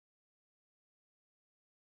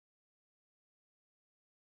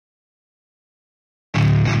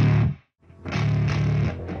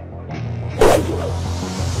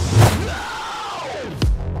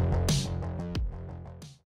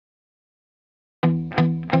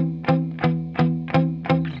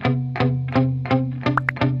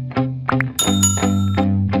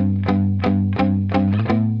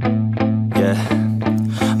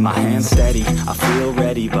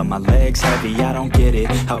bags heavy, I don't get it.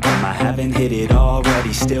 How come I haven't hit it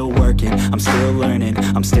already? Still working, I'm still learning,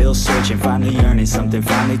 I'm still searching, finally earning something,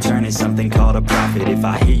 finally turning something called a profit. If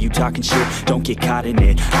I hear you talking shit, don't get caught in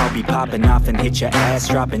it. I'll be popping off and hit your ass,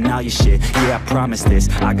 dropping all your shit. Yeah, I promise this,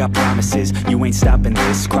 I got promises. You ain't stopping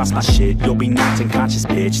this, cross my shit, you'll be knocked unconscious,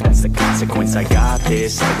 bitch. That's the consequence, I got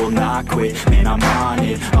this, I will not quit. Man, I'm on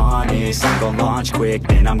it, honest, I'm gonna launch quick,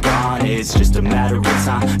 then I'm gone. It's just a matter of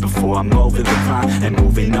time before I'm over the climb and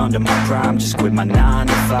moving under my prime. Just quit my 9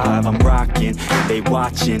 to 5, I'm rocking, and they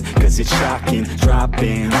watching, cause it's shocking.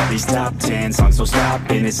 Dropping all these top 10 songs, no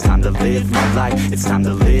stopping. It's time to live my life, it's time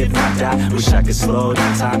to live, not die. Wish I could slow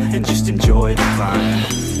down time and just enjoy the climb.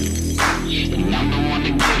 And I'm the one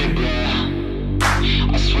to get it, bro.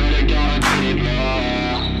 I swear to God I get it,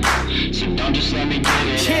 bro. So don't just let me get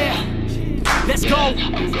it. Yeah, let's go.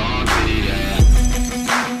 I'm gonna get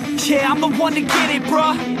it, yeah, I'm the one to get it,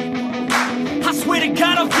 bruh. I swear to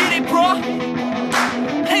God I'll get it, bruh.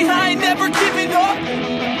 Hey, I ain't never giving up.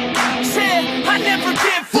 Yeah, I never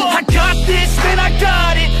give up. I got this, man, I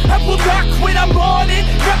got it. I will not quit, I'm on it.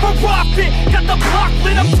 Never rock it. Got the block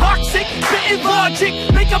lit, I'm toxic. Spitting logic,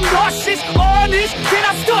 make them nauseous. Honest, can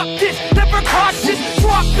I stop this? Never cautious,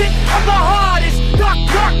 drop it. I'm the hardest. Knock,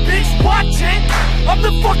 knock, bitch, watch it. I'm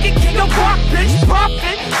the fucking king of rock, bitch.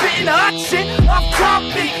 Profit, spitting hot shit. I'm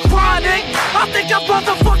topic, chronic. I think I'm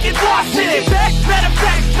motherfucking lost it. Take it back, matter of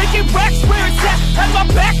fact, making racks where it's at. Have my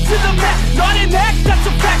back to the mat, not an act, that's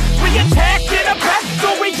a fact. We attack in a back,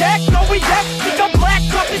 don't react, no react. Think I'm black,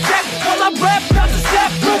 up his jack. While I rap, bounce a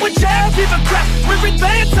snap, throw a jab, give a crap. We're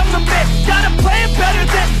advanced, I'm the man. Got a plan better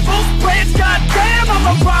than most brands. Goddamn, I'm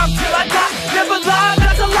a rhyme till I die. Never lie,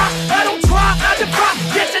 that's a lie. I don't try, I defy.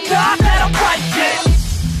 Get to die, that I'm right, yeah.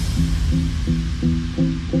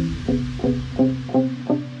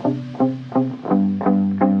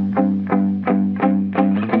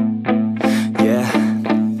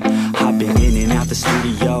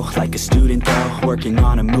 Like a student though, working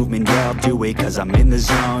on a movement, yeah, I'll do it cause I'm in the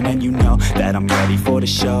zone. And you know that I'm ready for the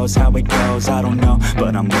shows. How it goes, I don't know,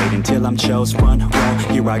 but I'm waiting till I'm chose. Front row,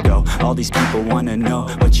 here I go. All these people wanna know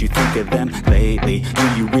what you think of them lately. Do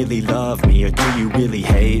you really love me or do you really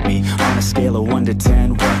hate me? On a scale of 1 to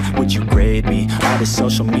 10, what would you grade me? All this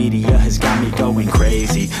social media has got me going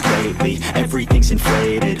crazy lately. Everything's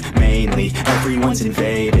inflated, mainly everyone's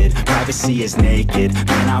invaded. Privacy is naked,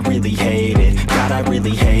 man, I really hate it. God, I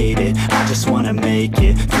really hate it. I just wanna make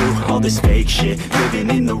it through all this fake shit. Living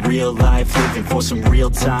in the real life, living for some real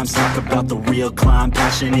times. Talk about the real climb,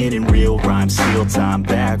 passionate in real rhymes. Steal time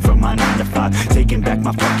back from my 9 to 5, taking back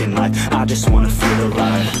my fucking life. I just wanna feel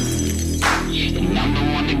alive. And I'm the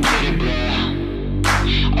one to get it, bro.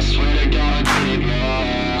 I swear to God I get it,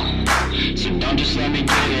 bro. So don't just let me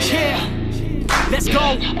get it. Yeah, let's go.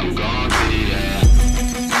 I'm gonna get it,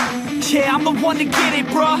 yeah, I'm the one to get it,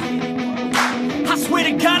 bruh. I swear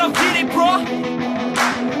to God I'll get it, bruh.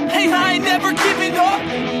 Hey, I ain't never giving up.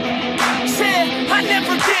 Yeah, I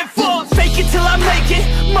never give up. Fake it till I make it.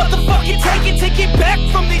 Motherfucking take it back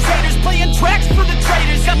from these haters. Playing tracks for the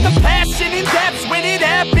traitors. Got the passion in depths when it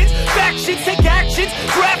happens. Factions take actions,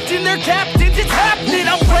 drafting their captains. It's happening,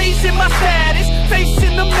 I'm raising my status.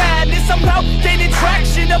 Facing the madness, I'm out gaining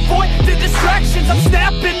traction. Avoid the distractions, I'm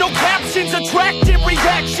snapping, no captions. Attracting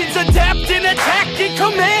reactions, adapting, attacking,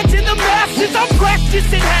 commanding the masses. I'm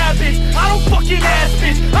practicing habits, I don't fucking ask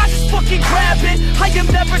bitch. I just fucking grab it, I am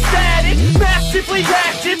never static. Massively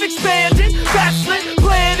active, expanding, backslid,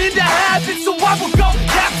 planning to have it. So I will go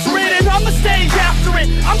capture it and I'ma stay after it.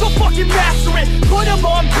 I'm gonna fucking master it, put them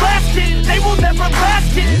on blast it. They will never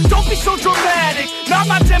last it, don't be so dramatic. Not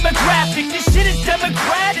my demographic, this shit is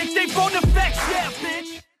democratic. They phone effects, yeah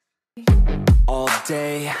bitch. All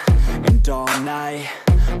day and all night,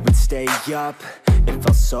 we'd stay up, it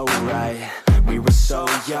felt so right. We were so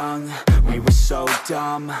young, we were so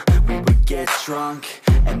dumb. We would get drunk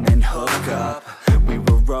and then hook up. We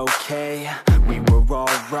were okay, we were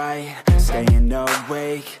alright. Staying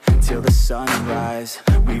awake till the sunrise.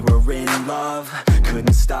 We were in love,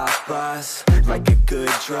 couldn't stop us. Like a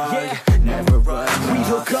good drug, yeah. Never run. We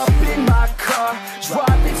hook up in my car,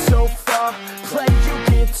 driving so far. Play your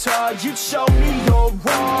guitar, you'd show me your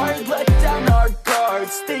art. Let down our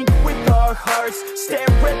guards, think with our hearts. Stare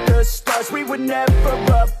at the stars, we were never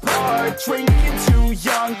apart. Drinking too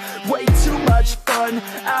young, way too much fun.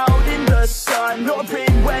 Out in the sun,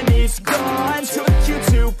 open when it's gone. Took you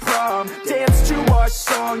to prom, dance to our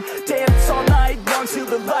song. Dance all night long till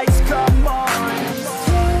the lights come on.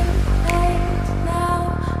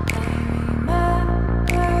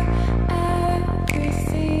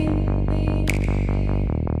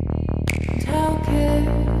 How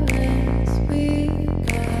careless we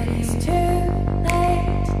got. It's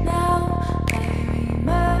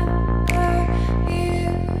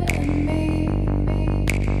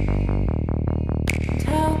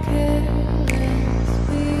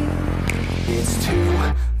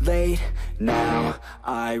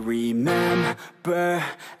remember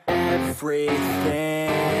everything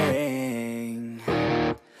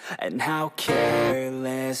and how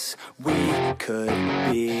careless we could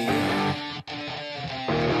be,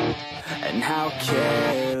 and how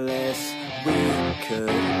careless we could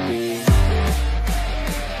be,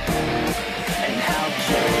 and how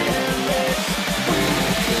careless we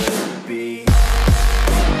could be.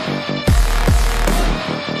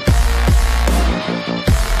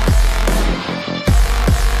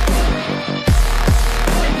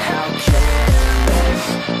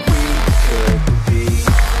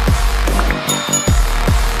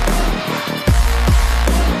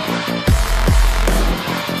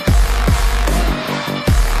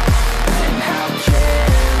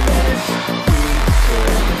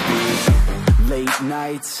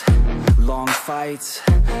 Nights, long fights,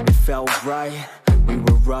 it felt right, we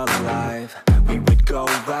were alive. We would go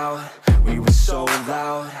out, we were so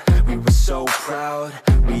loud, we were so proud,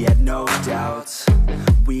 we had no doubts.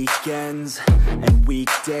 Weekends and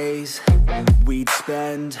weekdays, we'd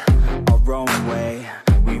spend our own way.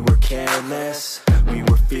 We were careless, we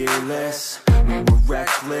were fearless, we were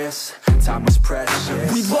reckless, time was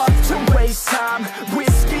precious. We loved to waste time,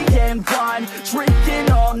 whiskey and wine,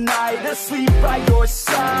 drinking all night, asleep by your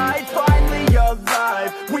side. Finally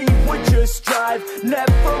alive, we would just drive,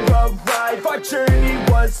 never arrive. Our journey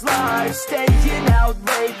was live, staying out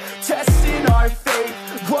late, testing our fate,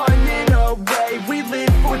 running away. We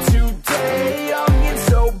live for today, young and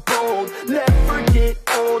so bold, never get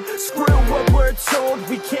old. Screw what we're told,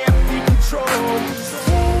 we can't be controlled.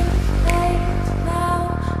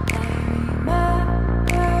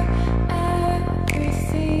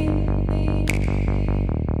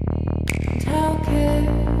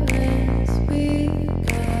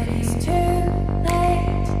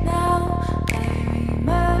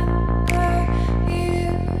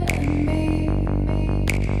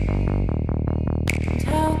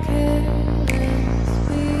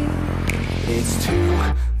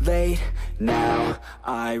 Late now,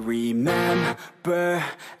 I remember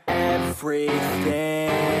everything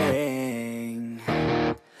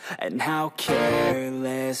and how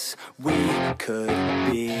careless we could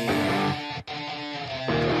be,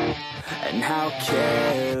 and how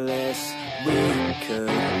careless we could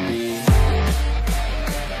be,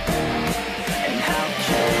 and how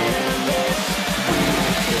careless we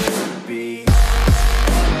could be.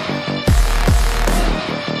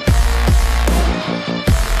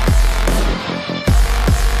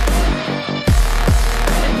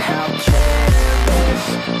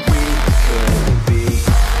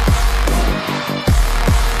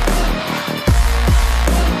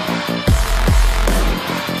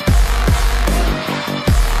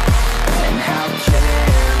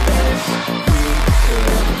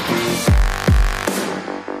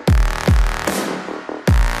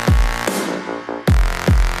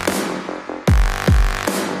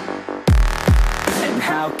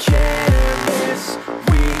 How careless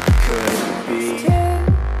we could be. It's too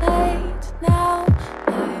late now, I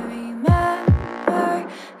remember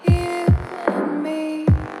you and me,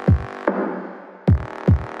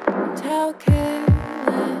 and how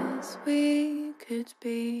careless we could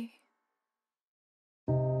be.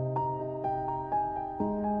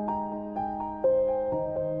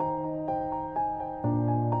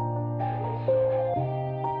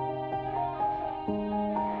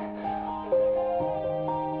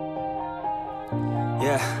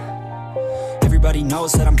 Yeah, everybody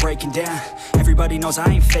knows that I'm breaking down. Everybody knows I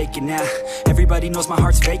ain't faking now. Everybody knows my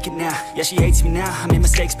heart's vacant now. Yeah, she hates me now, I made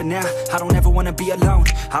mistakes but now I don't ever wanna be alone.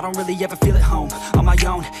 I don't really ever feel at home. On my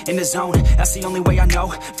own, in the zone, that's the only way I know.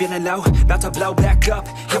 Feeling low, about to blow back up.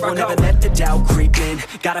 I won't ever let the doubt creep in.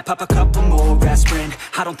 Gotta pop a couple more aspirin.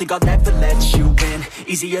 I don't think I'll ever let you in.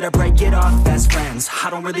 Easier to break it off best friends. I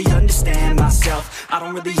don't really understand myself, I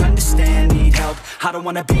don't really understand, need help. I don't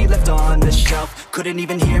wanna be left on the shelf. Couldn't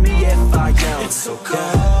even hear me if I yelled. It's so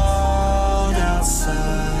cold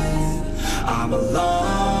outside, I'm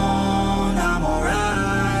alone, I'm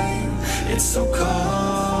alright. It's so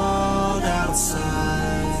cold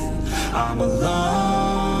outside, I'm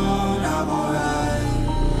alone, I'm alright.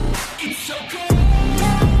 It's so cold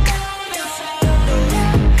outside,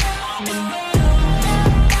 I'm alone.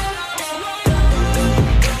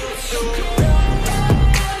 It's so cold outside,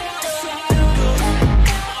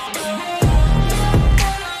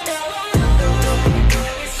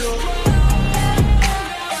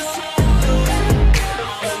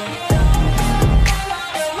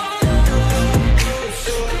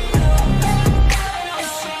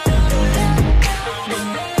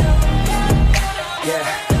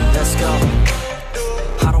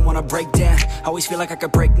 break down, always feel like I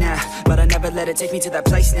could break now, but I never let let it take me to that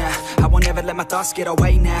place now. I won't ever let my thoughts get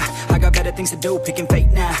away now. I got better things to do, picking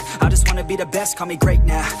fate now. I just wanna be the best, call me great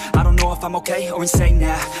now. I don't know if I'm okay or insane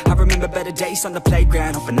now. I remember better days on the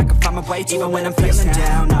playground, hoping I can find my way. Even when I'm feeling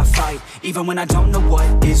down, I fight. Even when I don't know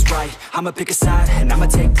what is right, I'ma pick a side and I'ma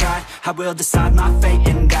take pride. I will decide my fate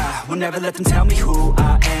and I will never let them tell me who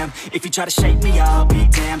I am. If you try to shake me, I'll be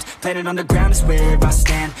damned. Planet on the ground is where I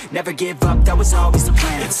stand. Never give up, that was always the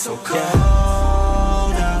plan. It's so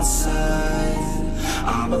cold outside,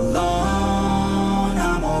 I'm alone,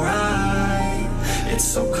 I'm alright. It's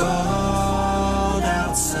so cold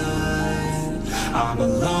outside, I'm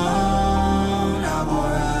alone, I'm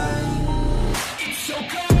alright. It's so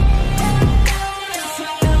cold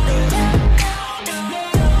outside.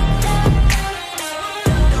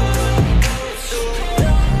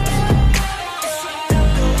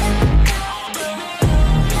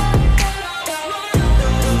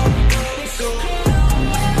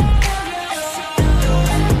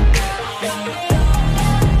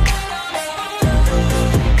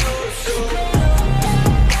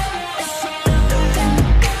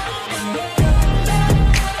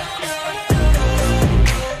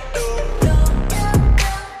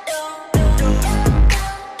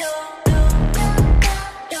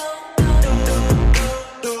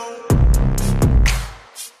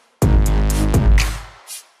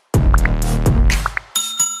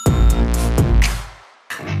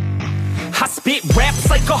 Spit raps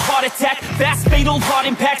like a heart attack, fast fatal heart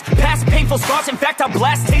impact, past painful scars. In fact, I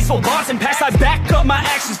blast tasteful bars and pass. I back up my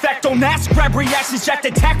actions, fact don't ask, grab reactions, jacked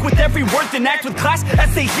attack with every word, then act with class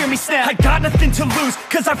as they hear me snap. I got nothing to lose,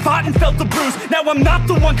 cause I fought and felt the bruise. Now I'm not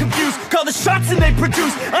the one confused, call the shots and they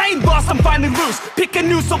produce. I ain't lost, I'm finally loose, pick a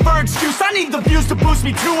new silver excuse. I need the views to boost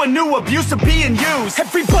me to a new abuse of being used.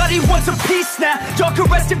 Everybody wants a piece now, y'all can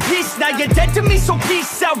rest in peace now. You're dead to me, so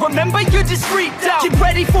peace out, remember you're discreet out. Get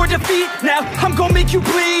ready for defeat now, I'm gonna make you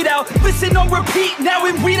bleed out. Listen on repeat now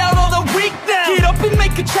and weed out all the weak now. Get up and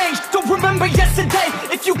make a change, don't remember yesterday.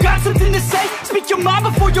 If you got something to say, speak your mind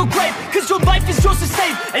before your grave. Cause your life is yours to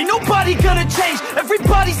save, ain't nobody gonna change.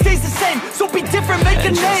 Everybody stays the same, so be different, make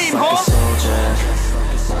a name, like a soldier,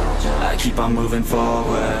 I keep on moving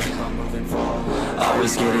forward,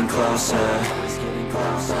 always getting closer.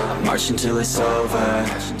 I'm marching till it's over.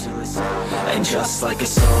 And just like a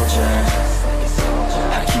soldier,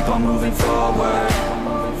 I keep on moving forward,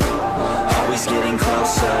 always getting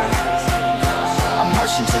closer. I'm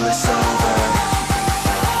marching till it's over.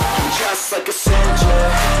 And just like a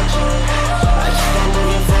soldier, I keep on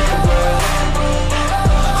moving forward,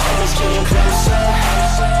 always getting closer.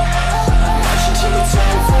 I'm marching till it's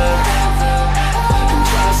over. And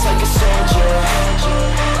just like a soldier,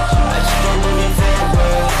 I keep on moving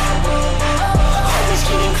forward, always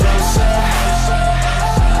getting closer.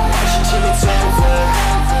 I'm marching till it's over.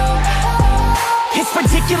 It's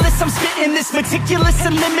ridiculous, I'm spitting this meticulous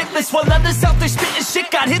and limitless, while others out there spitting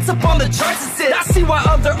shit got hits up on the charts and shit. I see why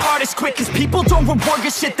other artists quit, cause people don't reward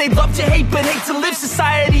good shit. They love to hate but hate to live.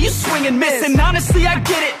 Society, you swing and miss. And honestly, I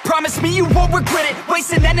get it, promise me you won't regret it.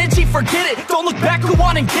 Wasting energy, forget it, don't look back, go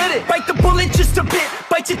on and get it. Bite the bullet just a bit,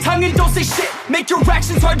 bite your tongue and don't say shit. Make your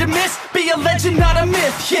actions hard to miss, be a legend, not a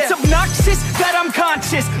myth. Yeah. It's obnoxious that I'm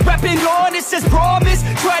conscious, rapping honest as promise.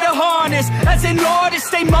 Try to harness, as an artist,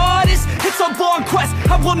 stay modest. It's a long quest,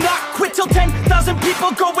 I will not quit till 10,000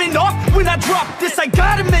 people going off when I drop this. I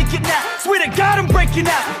gotta make it now, swear to God I'm breaking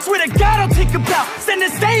out. Swear to God I'll take a bow, stand the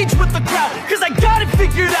stage with the crowd, cause I got it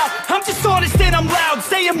figured out. I'm just honest and I'm loud,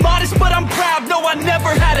 staying modest but I'm proud. No, I never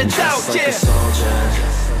had a doubt, like a soldier,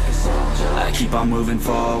 I keep on moving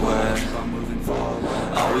forward,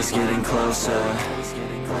 always getting closer.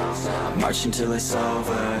 I'm marching till it's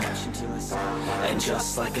over. And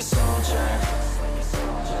just like a soldier,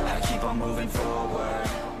 I keep on moving forward.